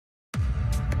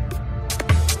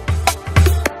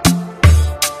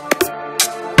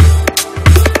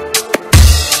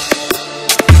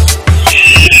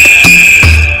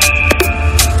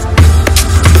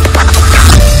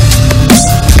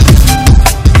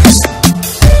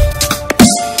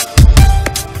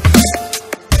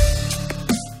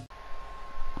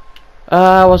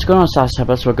What's going on,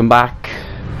 Sassabas? Welcome back.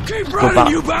 Keep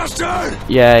running, you bastard!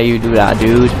 Yeah, you do that,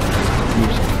 dude. You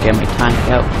just get my tank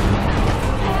out.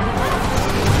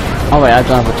 Oh wait, I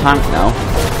don't have a tank now.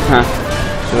 Huh.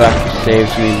 So that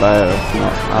saves me by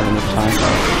not having a tank.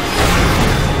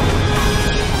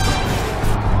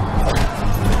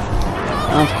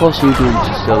 And of course you dudes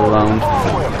are still around.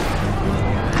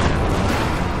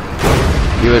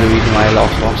 You were the reason why I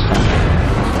lost last time.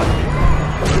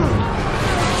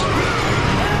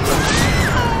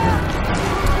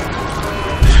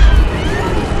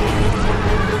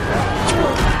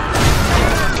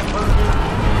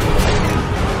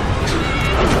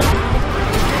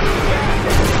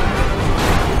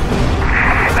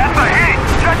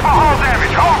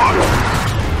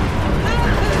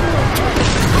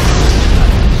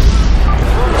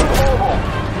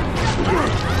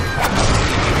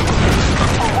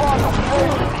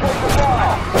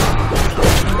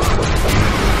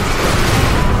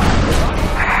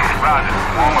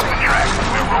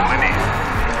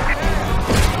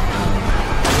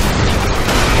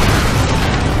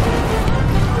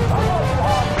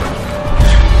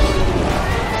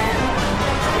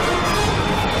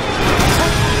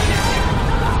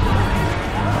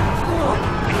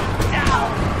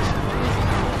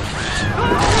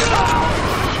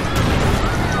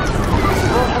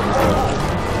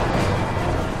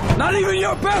 Not even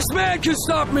your best man can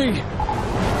stop me!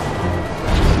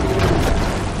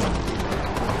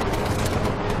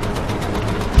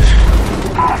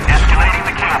 Escalating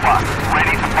the kill box.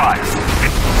 Ready to fire.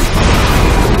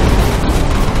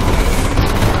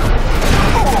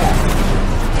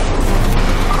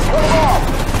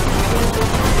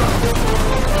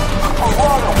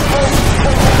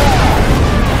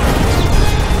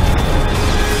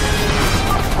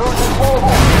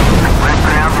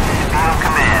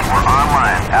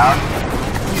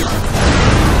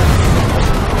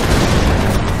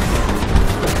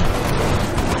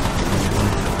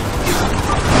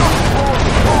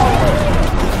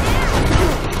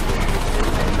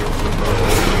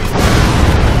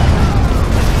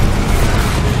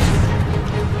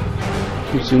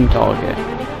 Zoom target.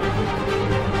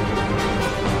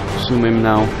 Zoom him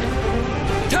now.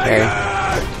 Take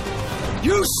it!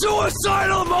 You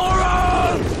suicidal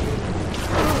moron!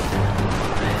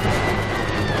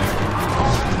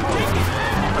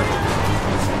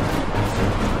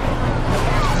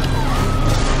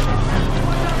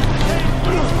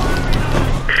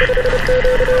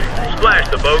 Splash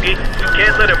the bogey. You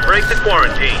can't let him break the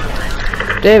quarantine.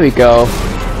 There we go.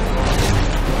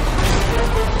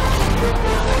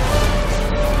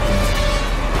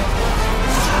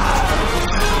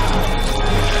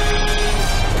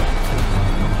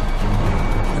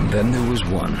 Then there was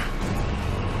one.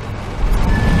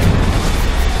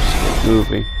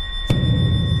 Movie.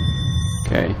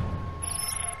 Okay.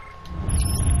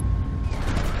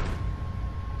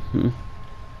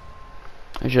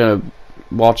 I should have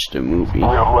watched the movie. We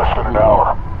have less than an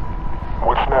hour.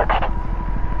 What's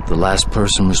next? The last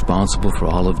person responsible for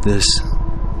all of this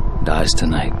dies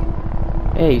tonight.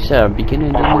 Hey, you said I'm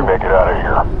beginning to If we make it out of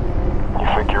here, you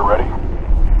think you're ready?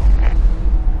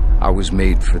 I was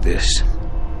made for this.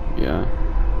 Yeah.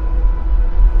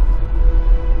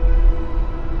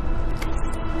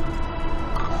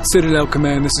 Citadel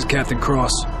Command, this is Captain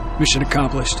Cross. Mission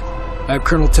accomplished. I have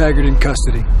Colonel Taggart in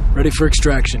custody. Ready for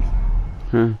extraction.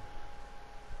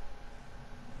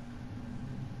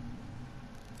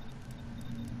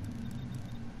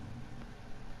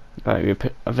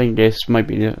 Right, I think this might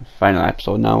be the final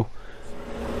episode now.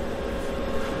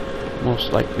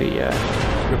 Most likely,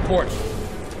 Report.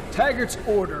 Taggart's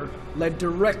order led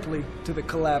directly to the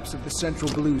collapse of the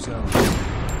Central Blue Zone.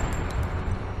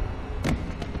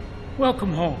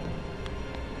 Welcome home.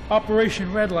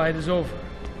 Operation Red Light is over.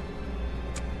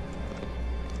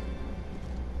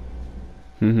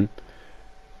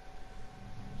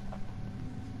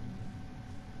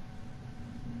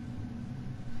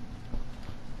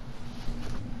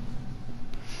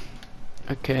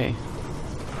 Okay.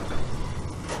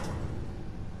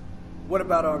 What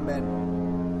about our men?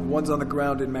 The ones on the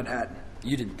ground in Manhattan.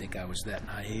 You didn't think I was that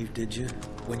naive, did you?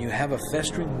 When you have a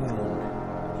festering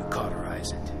wound, you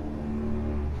cauterize it.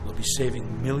 We'll be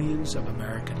saving millions of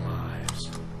American lives.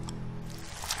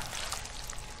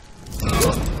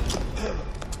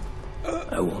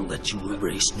 I won't let you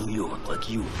erase New York like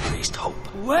you erased hope.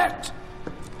 What?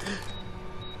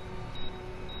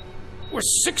 We're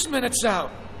 6 minutes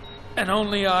out, and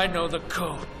only I know the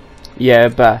code. Yeah,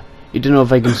 but you don't know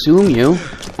if I can zoom you.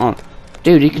 Oh,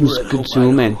 dude, you can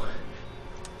zoom in.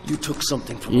 You took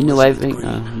something from You know everything.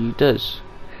 He does.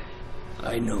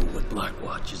 I know what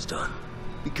Blackwatch has done.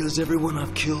 Because everyone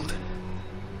I've killed,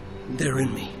 they're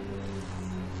in me.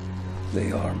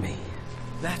 They are me.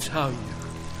 That's how you...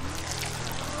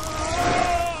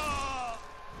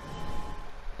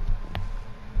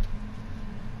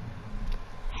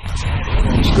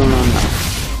 What's going on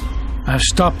now? I've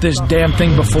stopped this damn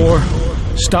thing before.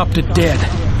 Stopped it dead.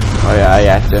 Oh yeah, I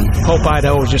asked him. Hope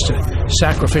Idaho was just a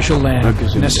sacrificial lamb.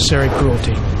 Necessary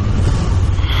cruelty.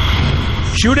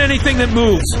 Shoot anything that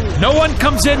moves. No one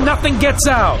comes in, nothing gets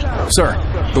out. Sir,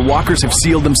 the walkers have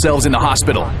sealed themselves in the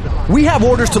hospital. We have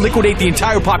orders to liquidate the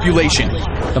entire population.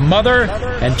 The mother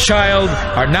and child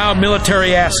are now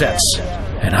military assets.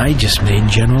 And I just made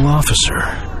general officer.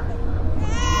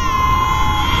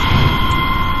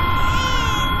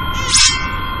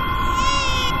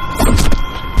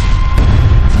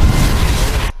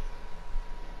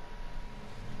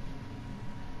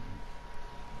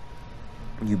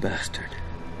 You bastard.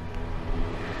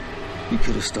 You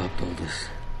could have stopped all this.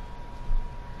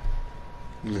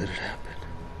 You let it happen.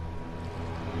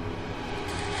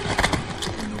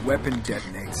 When the weapon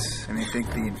detonates and they think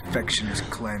the infection is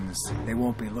cleansed, they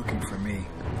won't be looking for me.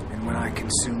 And when I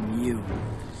consume you,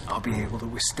 I'll be able to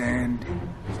withstand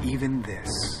even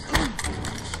this.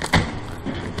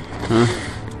 Huh?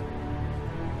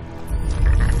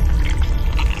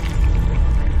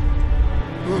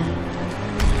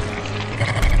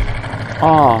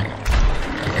 Oh.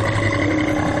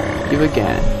 You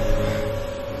again.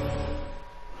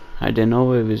 I didn't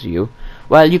know it was you.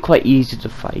 Well, you're quite easy to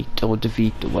fight or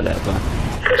defeat or whatever.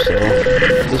 So,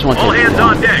 this one. All hands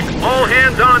on deck! All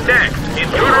hands on deck!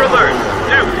 Intruder alert!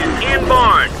 Zeus is in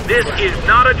barn! This is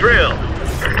not a drill!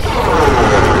 Let's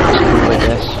go with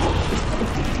this.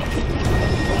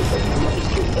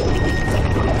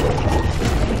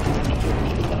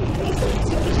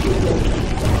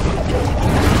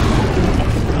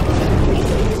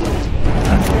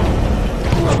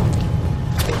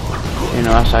 You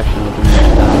know, that's actually looking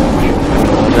really damage.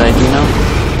 Did I do now?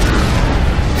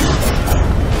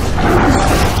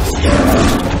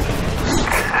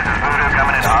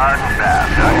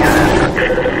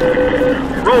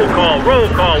 Roll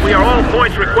call. We are all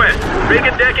points request.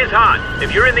 Rigging deck is hot.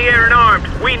 If you're in the air and armed,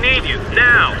 we need you,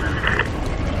 now.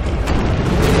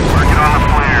 Working on the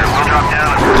flare. We'll drop down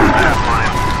and pull the fast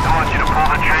line. I want you to pull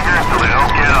the trigger so they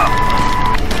don't get up.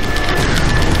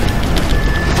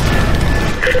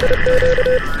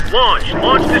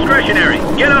 Launch discretionary.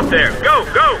 Get up there. Go.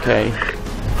 Okay.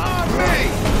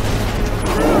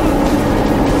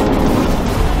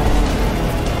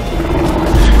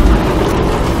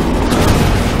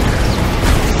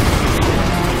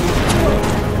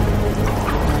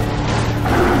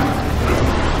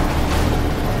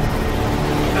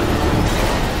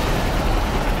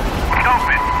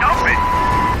 Dump it.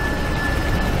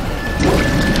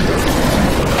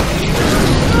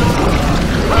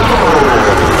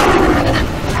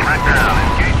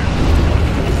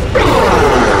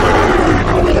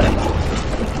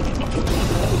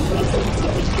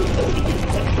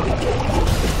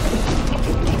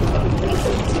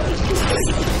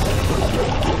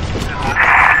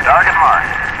 Target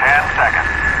marked. 10 seconds.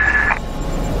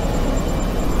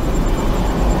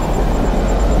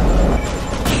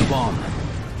 Bomb.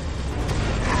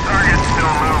 Target's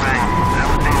still moving.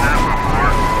 Never seen that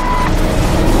before.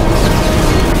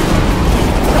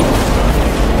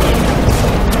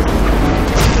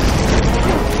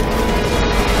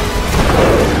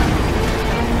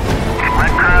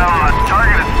 Red Crown, the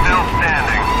target is still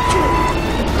standing.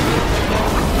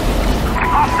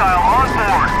 Hostile on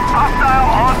board. Hostile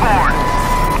on board.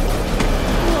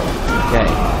 Okay.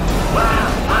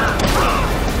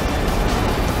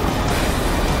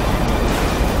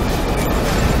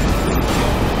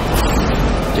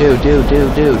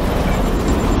 Dude. Come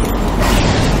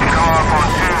off on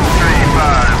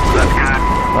 235. That's good.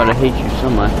 God, I hate you so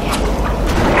much.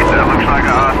 That looks like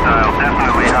a hostile.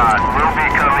 Definitely hot. We'll be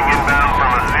coming inbound from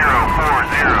a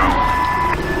 040.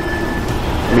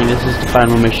 I mean, this is the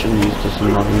final mission. Use this in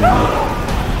another way.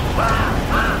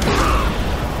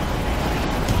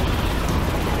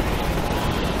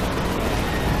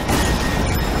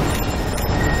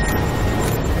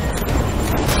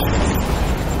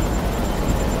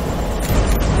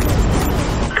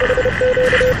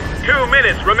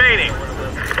 Minutes remaining.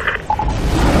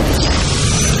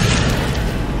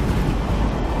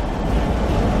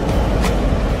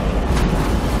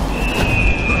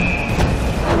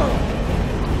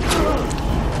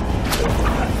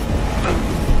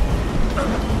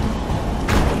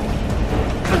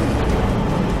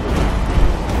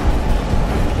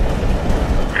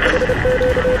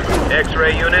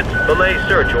 X-ray units, belay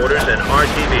search orders, and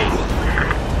RTV.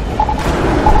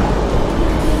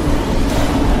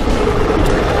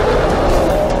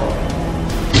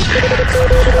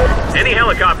 Any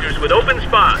helicopters with open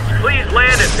spots, please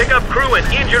land and pick up crew and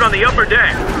injured on the upper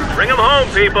deck. Bring them home,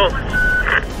 people.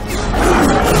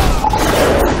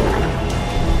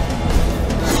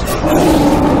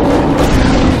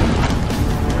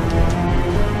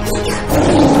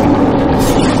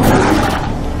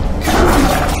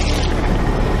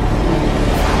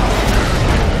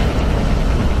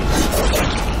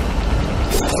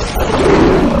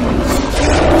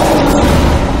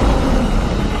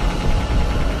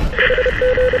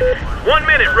 1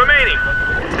 minute remaining.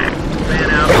 Fan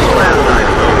out on the left side.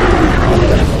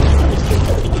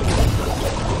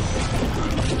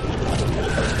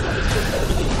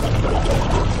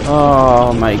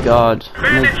 Oh my god.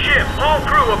 Abandoned ship. All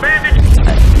crew abandoned.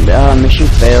 Mission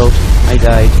failed. I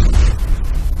died.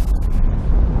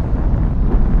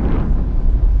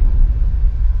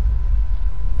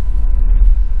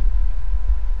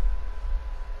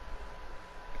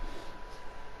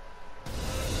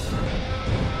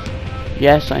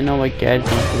 Yes, I know I get it.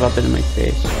 Don't rub it in my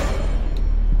face.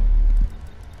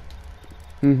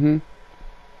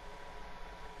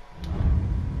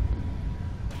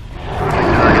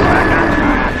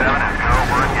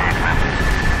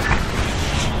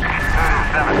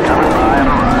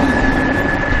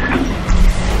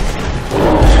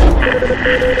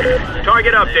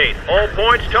 Target update. All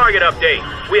points, target update.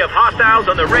 We have hostiles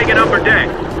on the Reagan upper deck.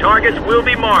 Targets will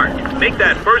be marked. Make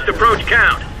that first approach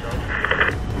count.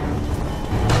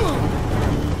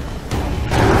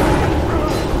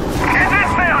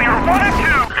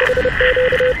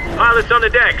 Pilots on the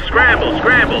deck, scramble,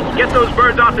 scramble. Get those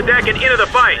birds off the deck and into the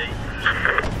fight.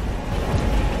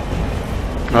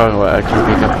 Oh, well, I can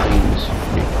pick up things.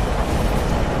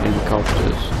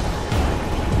 Helicopters.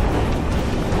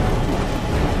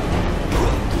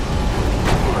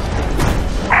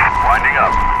 Winding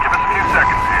up. Give us a few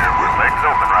seconds here. Legs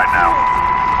open right now.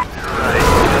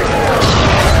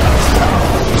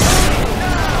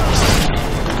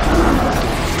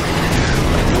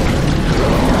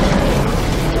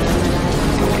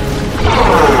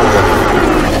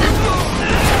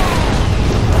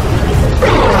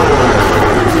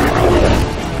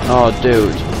 Oh,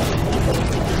 dude.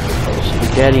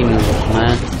 Spaghetti noodles,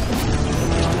 man.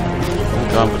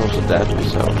 I'm close to death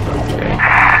myself. Okay.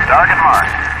 Target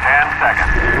marked. 10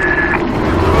 seconds.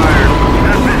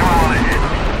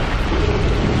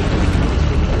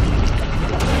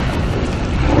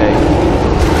 Okay.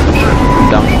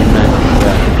 Down from there.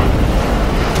 Yeah.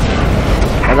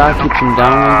 Well, that keeps him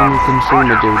down and you can see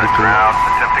me do the too.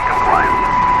 Attempting compliance.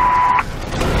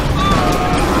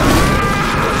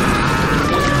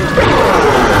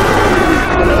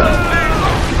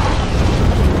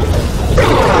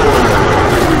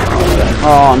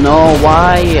 Oh no,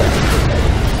 why?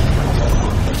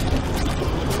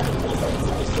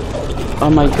 Oh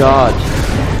my god.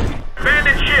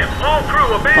 Abandoned ship. All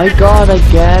crew abandoned. My god, I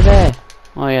get it.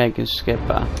 Oh yeah, I can skip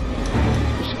that.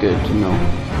 It's good to know.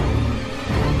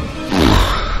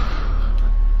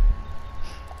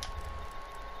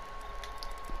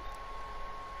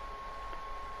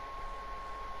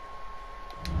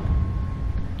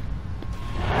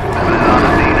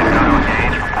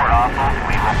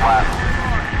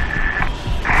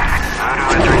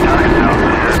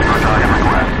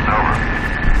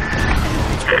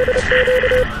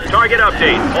 Target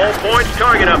update. All points,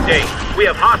 target update. We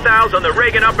have hostiles on the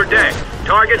Reagan upper deck.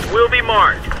 Targets will be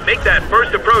marked. Make that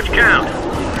first approach count.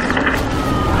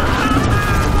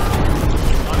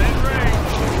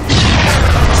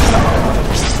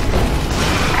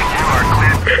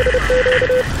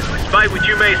 Despite what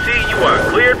you may see, you are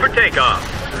cleared for takeoff.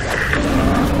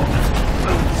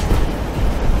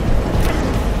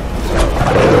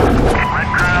 Red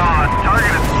Crown, the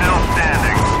target is still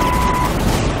standing.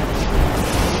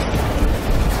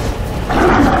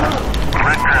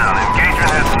 Red Crown,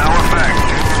 engagement has no effect.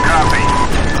 Copy.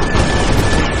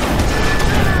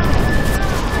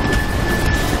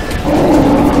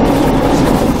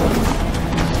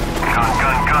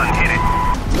 Gun, hit it.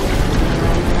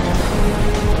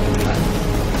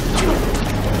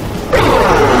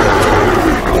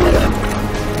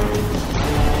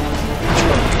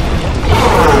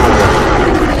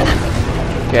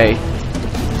 Okay.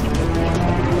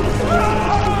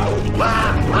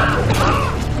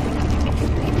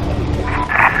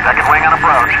 Second wing on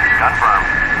approach. Confirmed.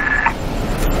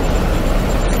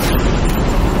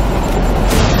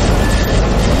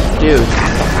 Dude.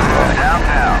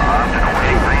 Downtown, armed and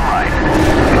awaiting green light.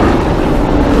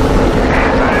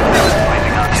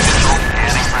 Waiting on the initial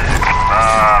scanning precision.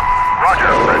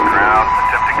 Roger, Red Crown.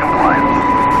 Attempting compliance.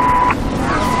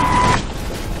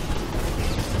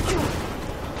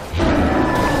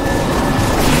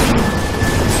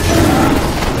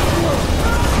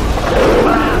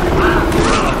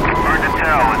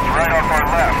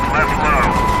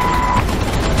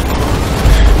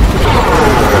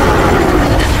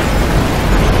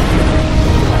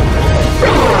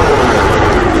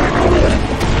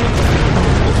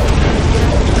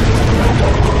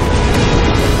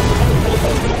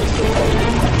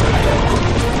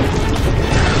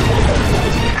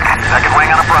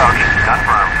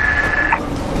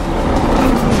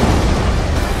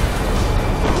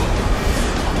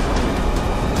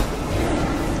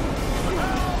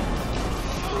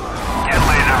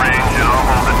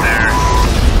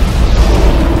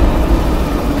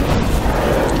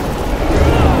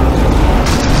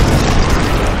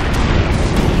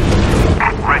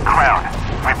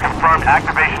 confirmed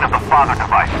activation of the father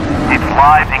device. It's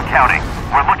live and counting.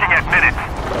 We're looking at minutes.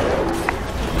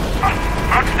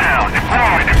 Touchdown!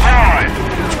 Deploy! Deploy!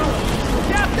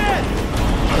 Captain!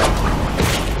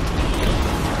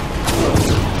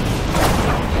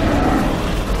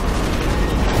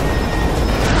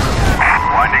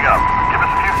 Winding up. Give us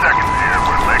a few seconds here.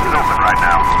 We're legs open right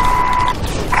now.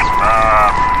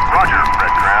 Roger,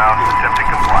 Red Crown. Attempting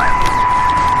compliance.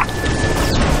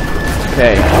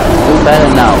 Okay, do better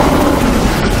now.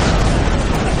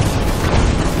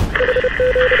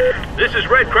 This is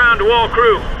Red Crown to all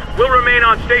crew. We'll remain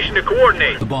on station to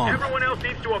coordinate. The bomb. Everyone else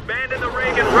needs to abandon the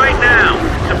Reagan right now.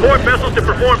 Support vessels to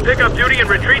perform pickup duty and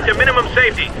retreat to minimum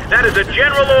safety. That is a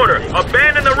general order.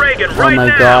 Abandon the Reagan right now. Oh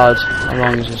my god, how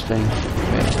long is this thing?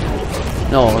 Okay.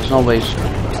 No, there's no ways.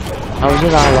 How is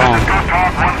it that long?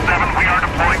 Talk 1-7, we are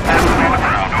deploying forces on the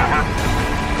ground. Over.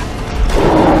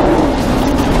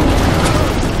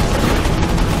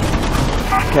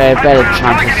 Okay, better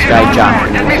chance of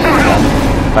skyjacking this.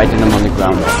 Fighting them on the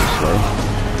ground, obviously.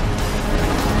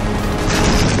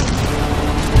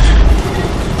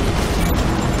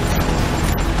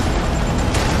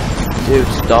 Dude,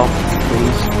 stop,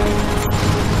 please.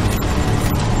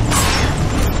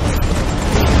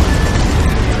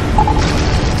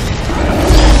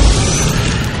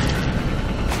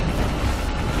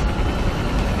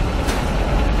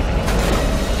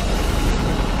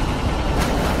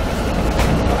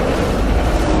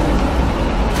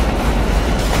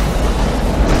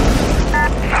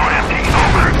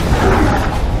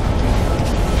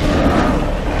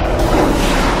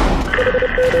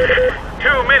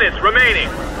 Remaining.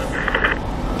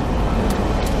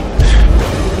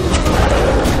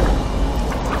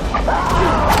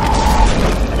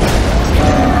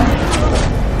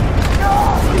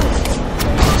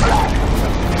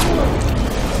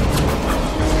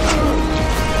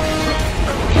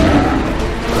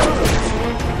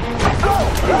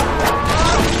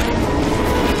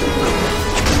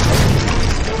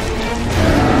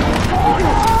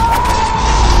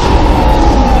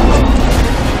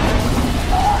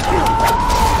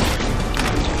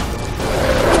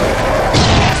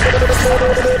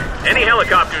 Any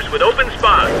helicopters with open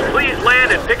spots, please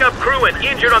land and pick up crew and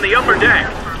injured on the upper deck.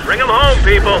 Bring them home,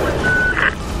 people.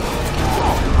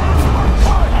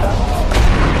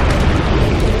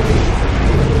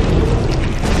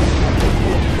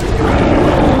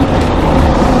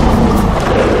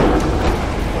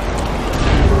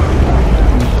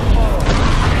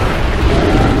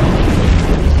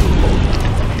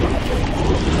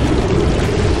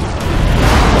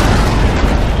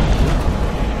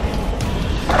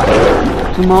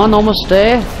 Come on, almost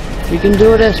there. We can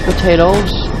do this,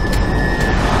 potatoes.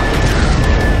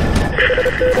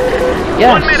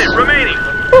 Yes. 1 minute remaining.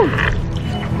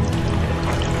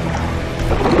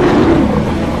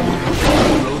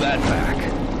 Throw that back.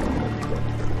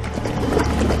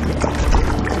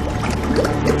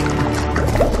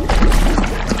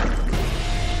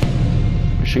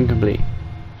 Mission complete.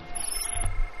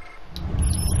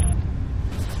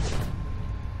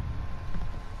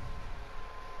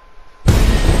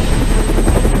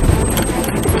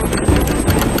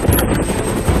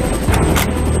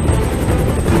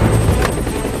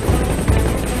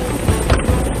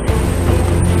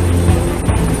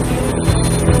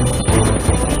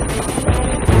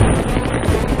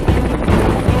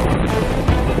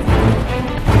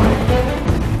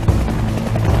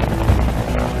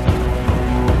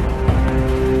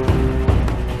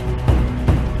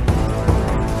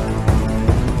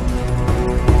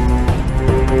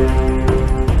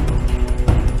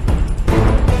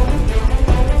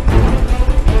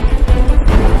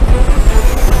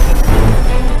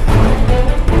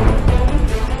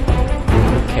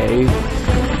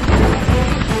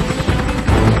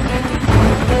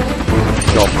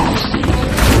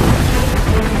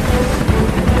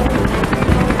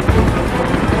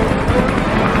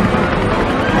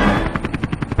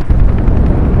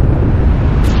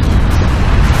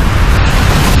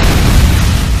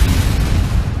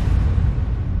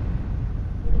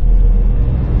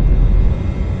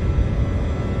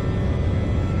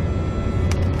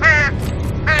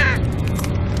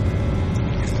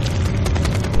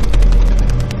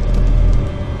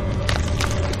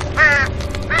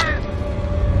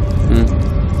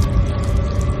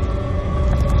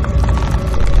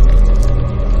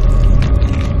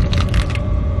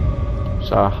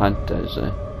 Our hunters.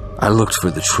 I looked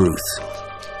for the truth.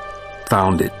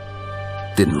 Found it.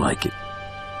 Didn't like it.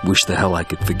 Wish the hell I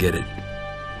could forget it.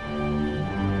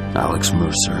 Alex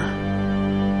Mercer.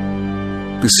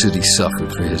 The city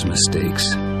suffered for his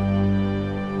mistakes.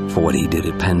 For what he did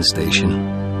at Penn Station.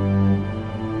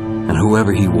 And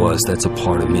whoever he was, that's a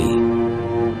part of me.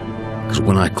 Because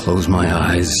when I close my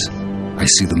eyes, I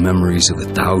see the memories of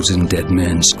 1,000 dead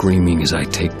men screaming as I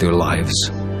take their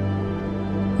lives.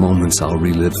 Moments I'll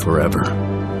relive forever.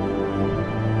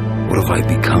 What have I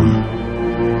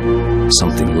become?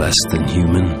 Something less than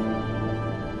human,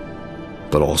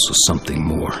 but also something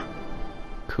more.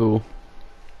 Cool.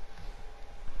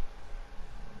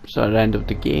 So at the end of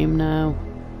the game now?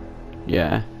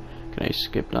 Yeah. Can I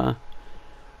skip that?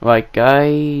 Right,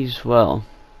 guys, well.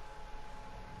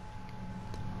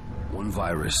 One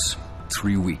virus,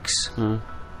 3 weeks.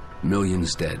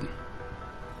 Millions dead.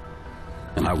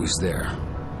 And I was there.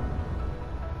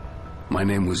 My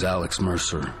name was Alex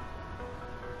Mercer.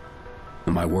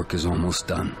 And my work is almost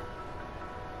done.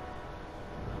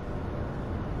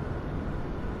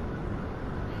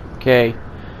 Okay.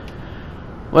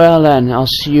 Well then, I'll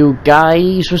see you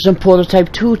guys with some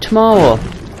Prototype 2 tomorrow.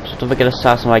 So don't forget to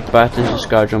smash the like button,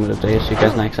 subscribe, join me today. See you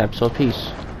guys next episode. Peace.